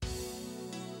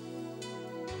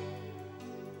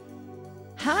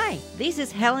Hi, this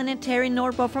is Helen and Terry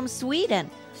Norbo from Sweden.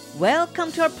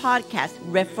 Welcome to our podcast,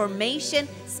 Reformation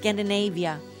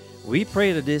Scandinavia. We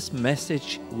pray that this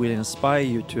message will inspire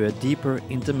you to a deeper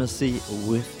intimacy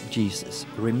with Jesus.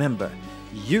 Remember,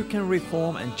 you can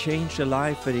reform and change your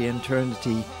life for the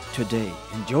eternity today.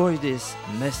 Enjoy this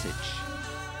message.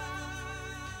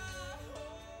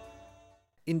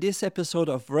 In this episode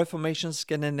of Reformation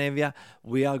Scandinavia,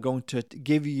 we are going to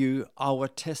give you our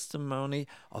testimony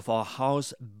of our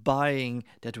house buying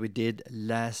that we did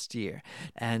last year.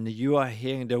 And you are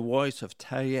hearing the voice of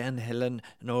Terry and Helen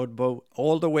Nordbo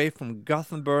all the way from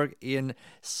Gothenburg in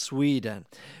Sweden.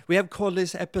 We have called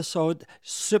this episode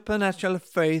Supernatural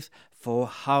Faith for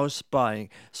house buying.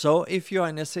 So if you are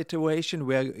in a situation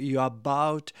where you are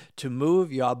about to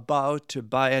move, you are about to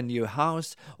buy a new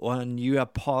house or a new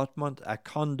apartment, a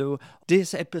condo,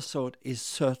 this episode is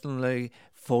certainly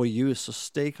for you. So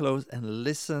stay close and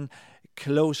listen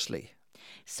closely.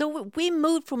 So we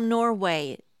moved from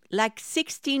Norway like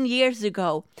 16 years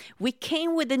ago. We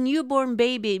came with a newborn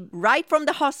baby right from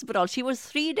the hospital. She was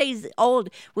 3 days old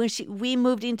when we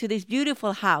moved into this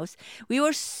beautiful house. We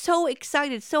were so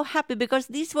excited, so happy, because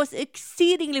this was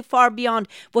exceedingly far beyond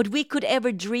what we could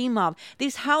ever dream of.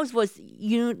 This house was,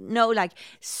 like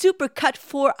super cut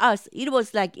for us. It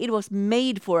was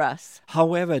made for us.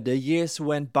 However, the years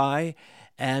went by,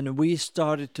 and we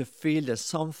started to feel that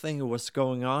something was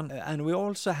going on. And we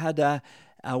also had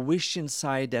a wish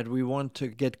inside that we want to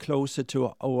get closer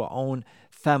to our own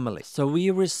family. So we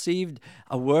received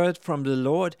a word from the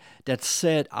Lord that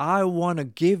said, I want to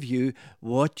give you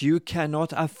what you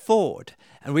cannot afford.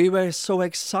 And we were so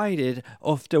excited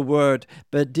of the word,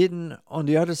 but on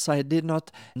the other side, did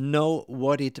not know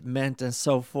what it meant and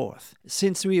so forth.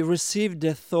 Since we received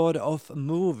the thought of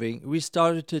moving, we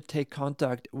started to take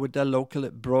contact with a local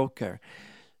broker.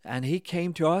 And he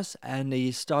came to us and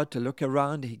he started to look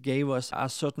around. He gave us a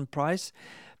certain price.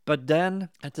 But then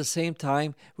at the same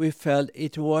time, we felt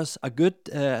it was a good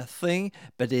thing,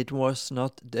 but it was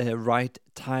not the right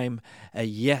time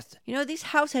yet. This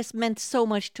house has meant so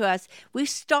much to us. We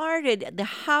started the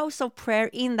house of prayer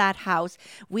in that house.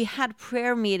 We had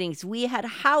prayer meetings. We had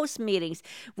house meetings.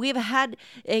 We've had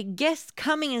guests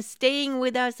coming and staying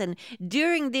with us. And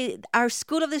during our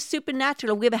School of the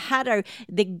Supernatural, we've had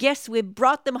the guests. We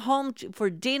brought them home for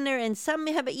dinner, and some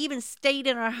have even stayed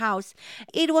in our house.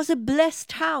 It was a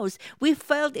blessed house. We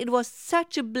felt it was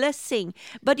such a blessing.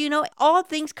 But all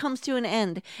things comes to an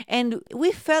end. And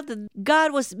we felt that God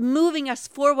was moving us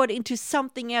forward into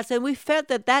something else, and we felt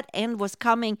that end was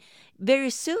coming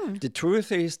very soon. The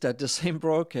truth is that the same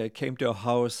broker came to our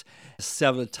house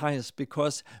several times,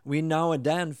 because we now and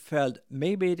then felt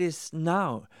maybe it is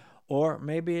now, or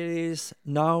maybe it is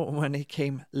now when he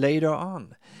came later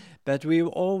on. But we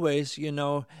always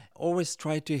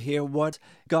try to hear what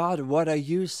are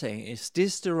you saying? Is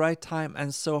this the right time?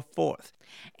 And so forth.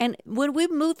 And when we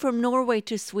moved from Norway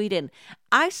to Sweden,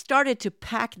 I started to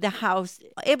pack the house,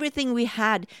 everything we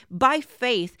had, by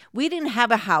faith. We didn't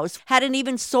have a house, hadn't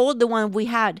even sold the one we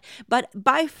had. But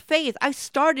by faith, I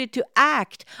started to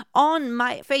act on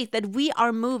my faith that we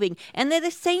are moving. And at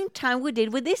the same time we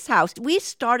did with this house, we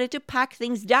started to pack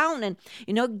things down and,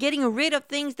 getting rid of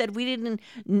things that we didn't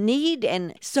need.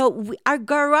 And so our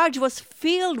garage was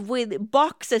filled with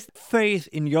boxes. Faith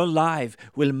in your life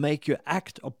will make you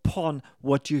act upon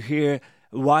what you hear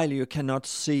while you cannot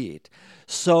see it.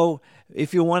 So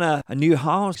if you want a new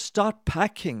house, start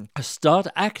packing. Start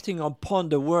acting upon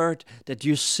the word that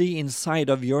you see inside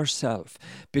of yourself,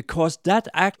 because that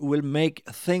act will make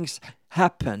things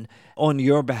happen on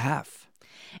your behalf.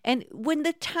 And when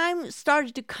the time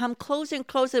started to come closer and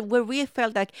closer, where we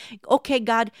felt like, okay,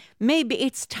 God, maybe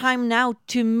it's time now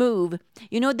to move.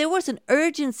 There was an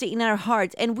urgency in our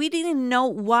hearts, and we didn't know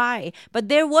why, but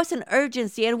there was an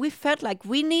urgency, and we felt like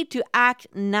we need to act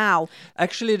now.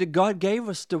 Actually, God gave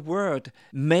us the word,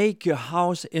 make your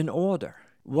house in order.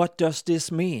 What does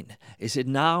this mean? Is it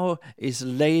now? Is it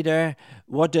later?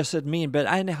 What does it mean? But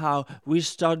anyhow, we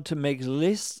started to make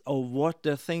lists of what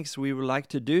the things we would like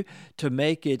to do to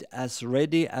make it as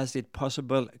ready as it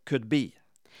possible could be.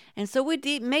 And so we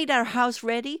made our house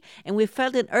ready, and we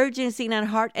felt an urgency in our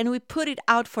heart, and we put it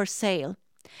out for sale.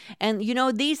 And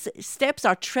these steps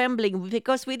are trembling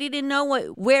because we didn't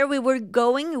know where we were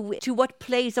going, to what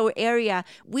place or area.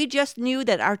 We just knew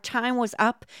that our time was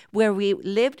up where we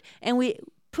lived, and we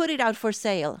put it out for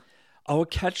sale. Our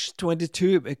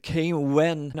catch-22 came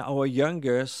when our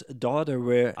youngest daughter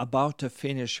were about to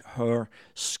finish her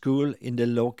school in the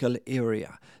local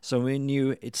area. So we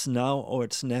knew it's now or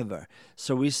it's never.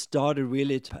 So we started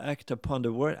really to act upon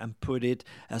the word and put it,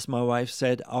 as my wife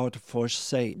said, out for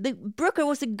sale. The broker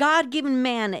was a God-given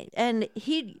man, and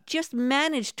he just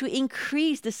managed to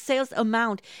increase the sales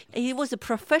amount. He was a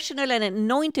professional and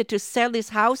anointed to sell this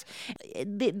house.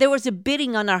 There was a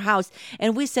bidding on our house,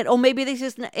 and we said, oh, maybe this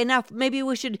is enough. Maybe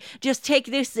we should just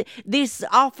take this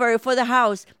offer for the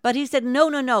house. But he said,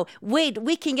 no, wait,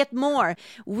 we can get more.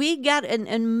 We got an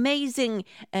amazing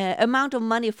amount of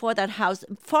money for that house,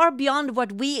 far beyond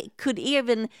what we could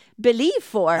even believe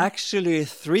for. Actually,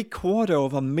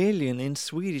 $750,000 in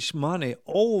Swedish money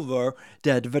over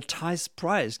the advertised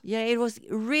price. Yeah, it was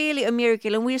really a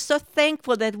miracle, and we're so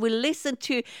thankful that we listened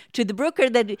to the broker,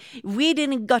 that we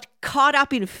didn't got caught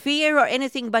up in fear or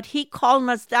anything, but he calmed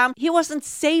us down. He wasn't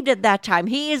saved at that time.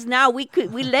 He is now. We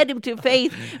led him to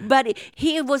faith, but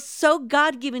he was so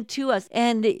God-given to us,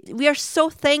 and we are so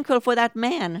thankful for that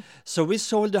man. So we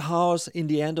sold the house in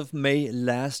the end of May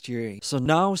last year. So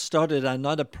now started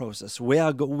another process. Where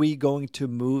are we going to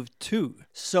move to?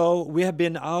 So we have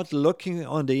been out looking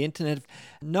on the internet.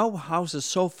 No houses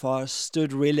so far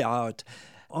stood really out.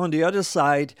 On the other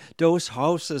side, those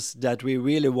houses that we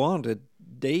really wanted,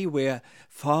 they were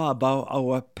far above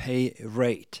our pay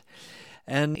rate.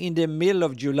 And in the middle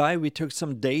of July, we took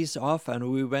some days off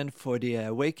and we went for the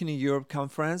Awakening Europe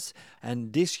conference.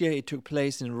 And this year it took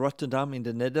place in Rotterdam in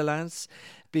the Netherlands.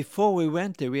 Before we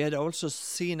went there, we had also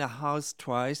seen a house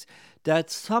twice that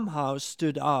somehow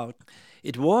stood out.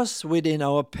 It was within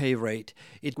our pay rate.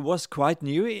 It was quite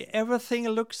new. Everything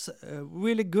looks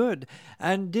really good.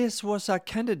 And this was a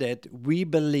candidate we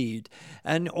believed.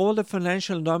 And all the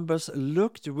financial numbers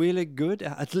looked really good,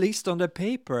 at least on the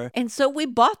paper. And so we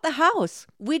bought the house.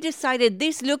 We decided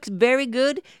this looks very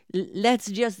good. Let's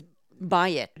just buy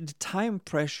it. The time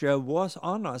pressure was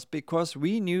on us because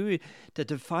we knew that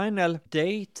the final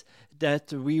date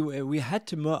that we had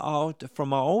to move out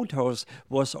from our old house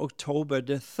was October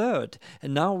the 3rd.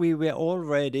 And now we were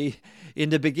already in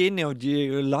the beginning of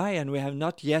July and we have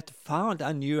not yet found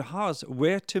a new house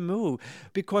where to move.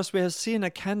 Because we have seen a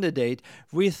candidate,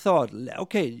 we thought,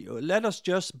 okay, let us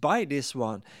just buy this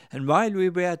one. And while we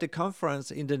were at the conference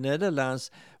in the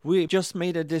Netherlands, we just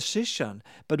made a decision.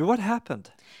 But what happened?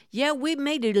 Yeah, we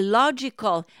made a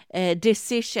logical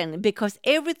decision because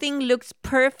everything looks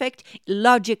perfect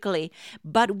logically.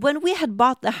 But when we had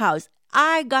bought the house,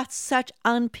 I got such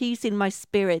unease in my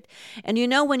spirit. And you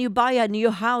know, when you buy a new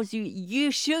house,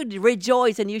 you should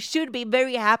rejoice and you should be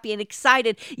very happy and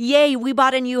excited. Yay, we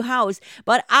bought a new house.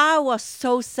 But I was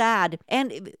so sad.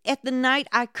 And at the night,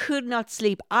 I could not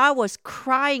sleep. I was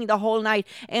crying the whole night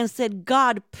and said,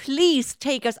 God, please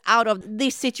take us out of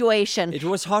this situation. It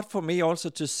was hard for me also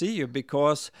to see you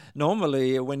because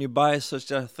normally when you buy such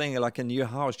a thing like a new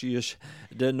house,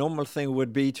 the normal thing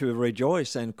would be to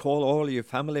rejoice and call all your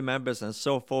family members and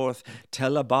so forth,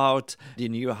 tell about the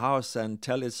new house and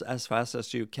tell it as fast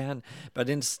as you can. But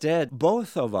instead,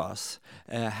 both of us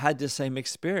had the same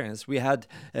experience. We had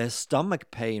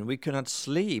stomach pain. We could not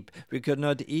sleep. We could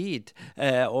not eat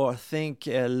or think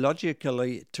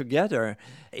logically together.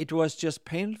 It was just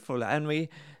painful. And we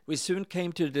soon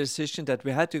came to the decision that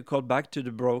we had to call back to the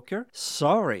broker.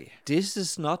 Sorry, this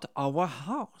is not our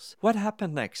house. What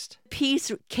happened next?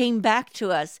 Peace came back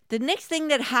to us. The next thing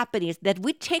that happened is that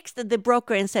we texted the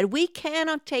broker and said, we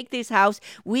cannot take this house.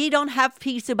 We don't have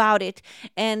peace about it.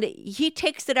 And he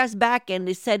texted us back and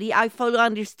he said, I fully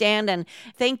understand and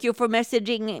thank you for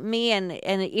messaging me and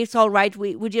it's all right.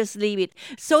 We just leave it.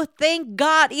 So thank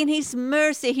God in his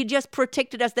mercy, he just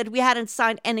protected us that we hadn't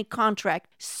signed any contract.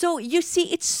 So you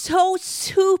see, it's so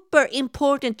super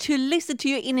important to listen to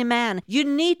your inner man. You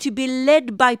need to be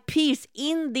led by peace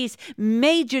in these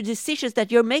major decisions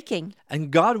that you're making.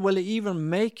 And God will even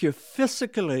make you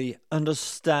physically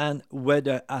understand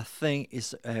whether a thing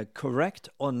is correct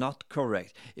or not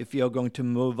correct. If you're going to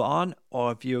move on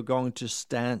or if you're going to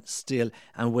stand still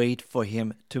and wait for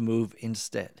him to move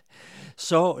instead.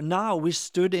 So now we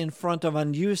stood in front of a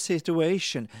new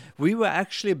situation. We were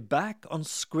actually back on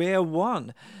square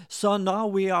one. So now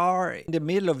we are in the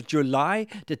middle of July.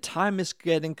 The time is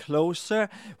getting closer.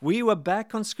 We were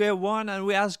back on square one and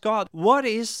we asked God, what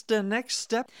is the next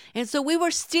step? And so we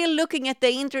were still looking at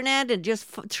the internet and just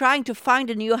trying to find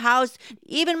a new house.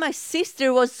 Even my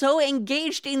sister was so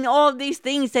engaged in all these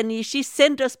things and she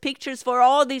sent us pictures for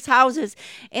all these houses.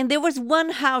 And there was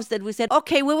one house that we said,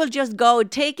 okay, we will just go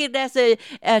take it as a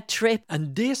a trip.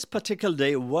 And this particular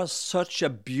day was such a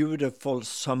beautiful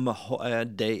summer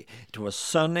day. It was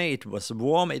sunny, it was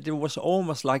warm, it was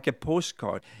almost like a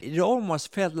postcard. It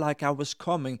almost felt like I was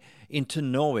coming into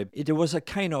Norway. It was a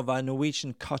kind of a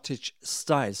Norwegian cottage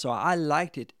style, so I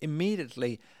liked it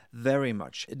immediately very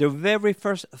much. The very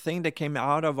first thing that came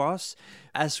out of us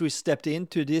as we stepped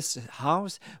into this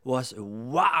house was,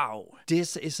 wow,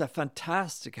 this is a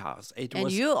fantastic house.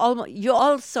 You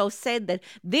also said that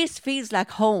this feels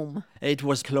like home. It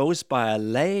was close by a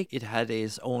lake. It had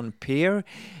its own pier.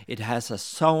 It has a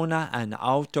sauna, an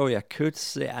outdoor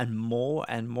jacuzzi, and more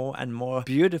and more and more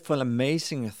beautiful,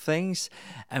 amazing things.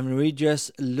 And we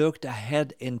just looked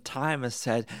ahead in time and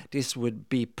said, this would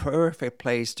be perfect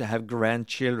place to have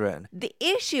grandchildren. The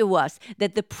issue was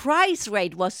that the price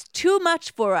rate was too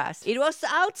much for us. It was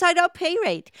outside our pay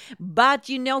rate. But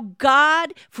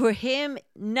God, for him,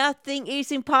 nothing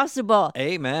is impossible.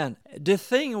 Amen. The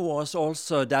thing was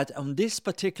also that on this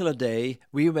particular day,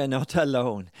 we were not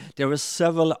alone. There were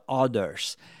several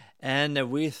others. And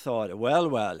we thought,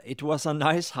 well, it was a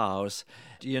nice house.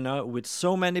 With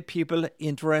so many people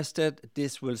interested,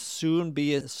 this will soon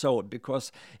be sold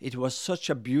because it was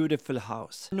such a beautiful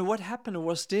house. And what happened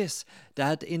was this,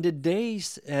 that in the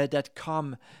days that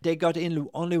come, they got in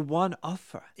only one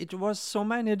offer. It was so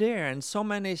many there and so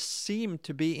many seemed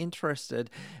to be interested.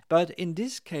 But in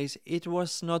this case, it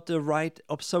was not the right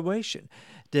observation.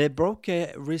 The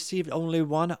broker received only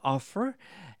one offer.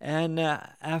 And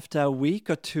after a week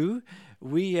or two,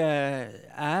 we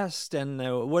asked,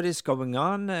 what is going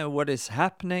on, what is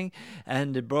happening,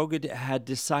 and the broker had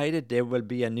decided there will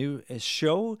be a new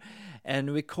show,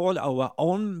 and we called our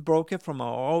own broker from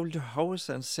our old house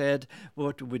and said,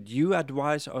 what would you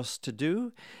advise us to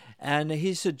do? And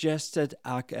he suggested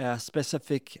a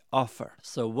specific offer.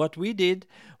 So what we did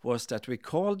was that we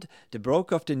called the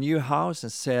broker of the new house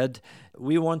and said,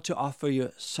 we want to offer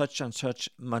you such and such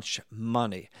much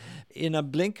money. In a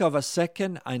blink of a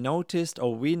second,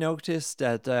 we noticed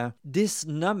that this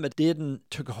number didn't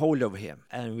take hold of him.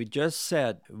 And we just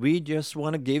said, we just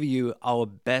want to give you our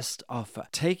best offer.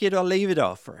 Take it or leave it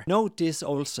offer. Notice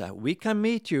also, we can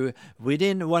meet you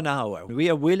within 1 hour.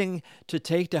 We are willing to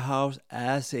take the house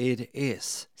as it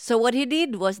is. So what he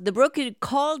did was the broker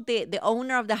called the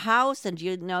owner of the house and,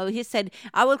 he said,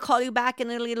 I will call you back in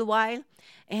a little while.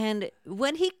 And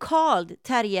when he called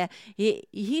Terje,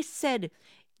 he said,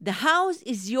 the house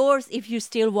is yours if you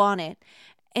still want it.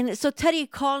 And so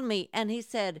Terje called me and he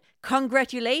said,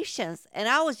 congratulations. And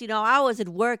I was at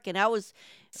work and I was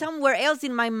somewhere else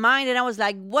in my mind. And I was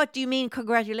like, what do you mean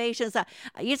congratulations?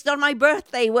 It's not my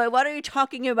birthday. What are you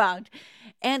talking about?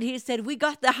 And he said, we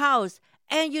got the house.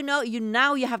 And you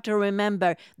have to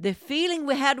remember the feeling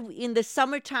we had in the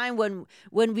summertime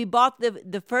when we bought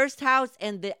the first house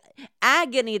and the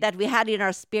agony that we had in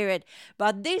our spirit.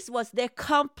 But this was the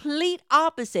complete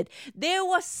opposite. There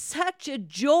was such a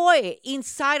joy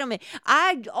inside of me.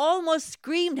 I almost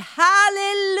screamed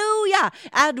hallelujah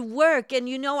at work. And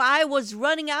I was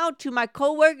running out to my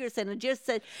coworkers and just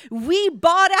said, we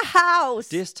bought a house.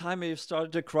 This time you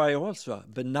started to cry also,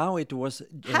 but now it was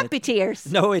happy tears.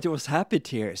 No, it was happy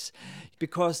tears,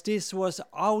 because this was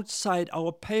outside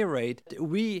our pay rate.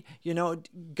 We,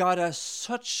 got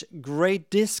such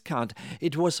great discount.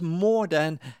 It was more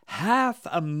than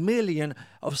 500,000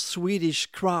 of Swedish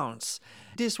crowns.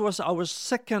 This was our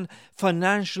second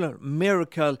financial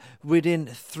miracle within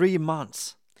 3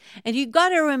 months. And you got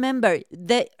to remember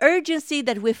the urgency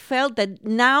that we felt that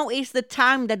now is the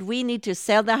time that we need to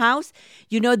sell the house.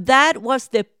 That was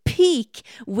the peak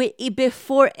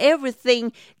before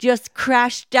everything just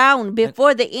crashed down,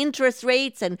 before the interest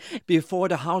rates and before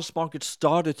the house market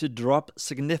started to drop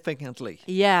significantly.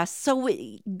 Yeah, so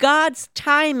God's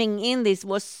timing in this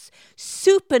was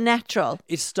supernatural.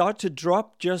 It started to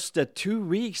drop just 2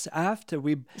 weeks after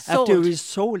we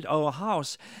sold our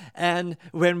house. And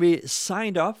when we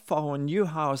signed up for our new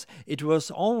house, it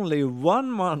was only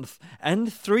 1 month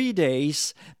and 3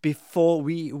 days before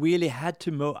we really had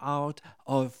to move out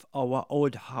of our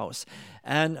old house.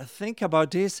 And think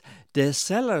about this, the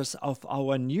sellers of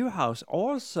our new house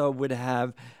also would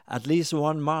have at least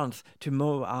 1 month to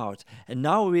move out. And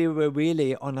now we were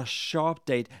really on a sharp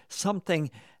date.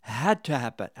 Something had to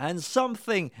happen. And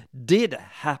something did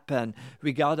happen.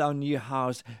 We got our new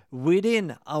house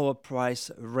within our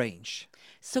price range.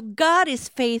 So God is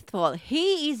faithful.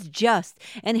 He is just.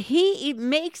 And He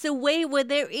makes a way where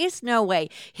there is no way.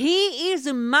 He is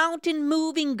a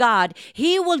mountain-moving God.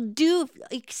 He will do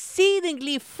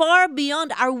exceedingly far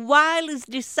beyond our wildest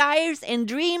desires and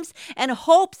dreams and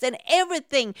hopes and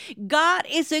everything. God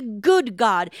is a good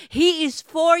God. He is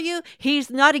for you. He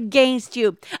is not against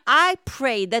you. I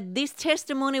pray that this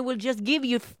testimony will just give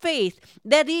you faith,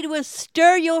 that it will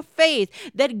stir your faith,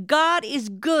 that God is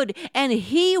good and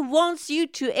He wants you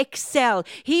to excel.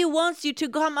 He wants you to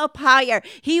come up higher.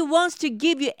 He wants to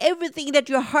give you everything that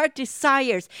your heart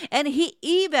desires. And He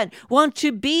even wants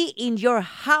to be in your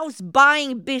house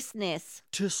buying business.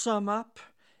 To sum up,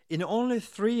 in only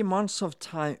 3 months of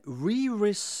time, we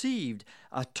received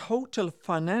a total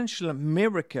financial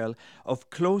miracle of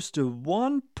close to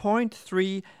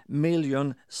 1.3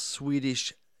 million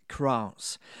Swedish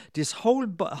crowns. This whole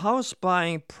house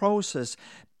buying process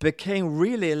became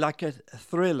really like a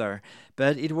thriller,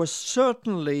 but it was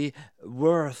certainly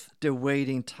worth the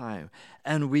waiting time,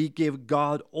 and we give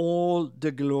God all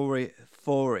the glory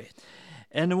for it.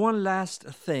 And one last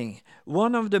thing,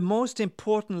 one of the most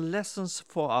important lessons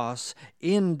for us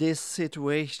in this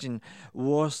situation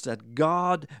was that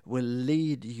God will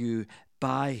lead you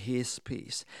by His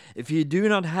peace. If you do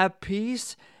not have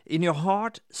peace in your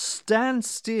heart, stand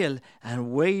still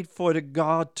and wait for the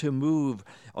God to move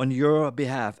on your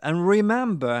behalf. And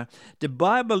remember, the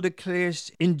Bible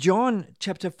declares in John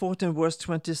chapter 14 verse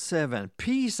 27,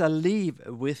 "Peace I leave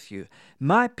with you,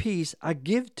 my peace I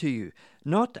give to you.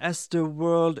 Not as the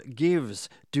world gives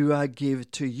do I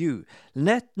give to you.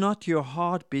 Let not your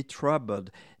heart be troubled,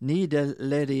 neither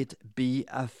let it be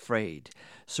afraid."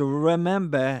 So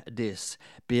remember this,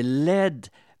 be led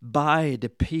by the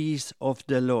peace of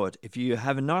the Lord. If you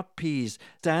have not peace,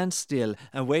 stand still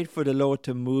and wait for the Lord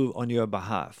to move on your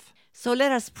behalf. So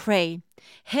let us pray.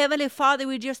 Heavenly Father,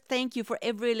 we just thank you for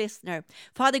every listener.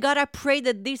 Father God, I pray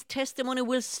that this testimony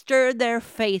will stir their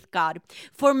faith, God,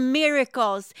 for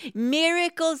miracles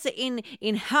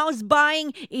in house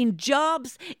buying, in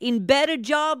jobs, in better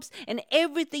jobs, and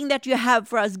everything that you have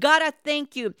for us. God, I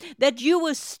thank you that you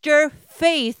will stir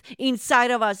faith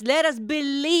inside of us. Let us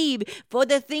believe for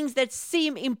the things that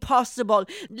seem impossible.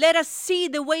 Let us see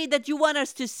the way that you want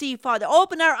us to see, Father.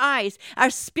 Open our eyes,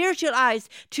 our spiritual eyes,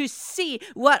 to see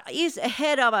what is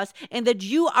ahead of us, and that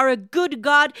you are a good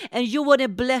God and you want to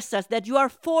bless us, that you are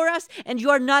for us and you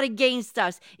are not against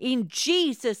us. In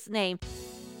Jesus' name.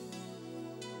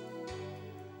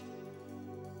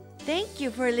 Thank you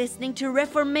for listening to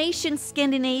Reformation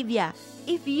Scandinavia.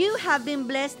 If you have been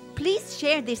blessed, please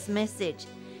share this message.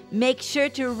 Make sure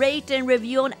to rate and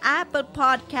review on Apple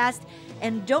Podcasts,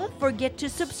 and don't forget to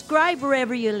subscribe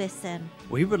wherever you listen.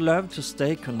 We would love to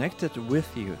stay connected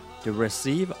with you. To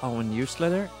receive our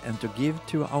newsletter and to give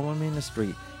to our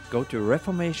ministry, go to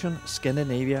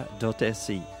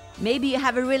reformationscandinavia.se. Maybe you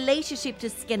have a relationship to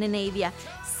Scandinavia.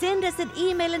 Send us an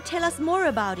email and tell us more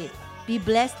about it. Be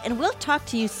blessed, and we'll talk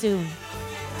to you soon.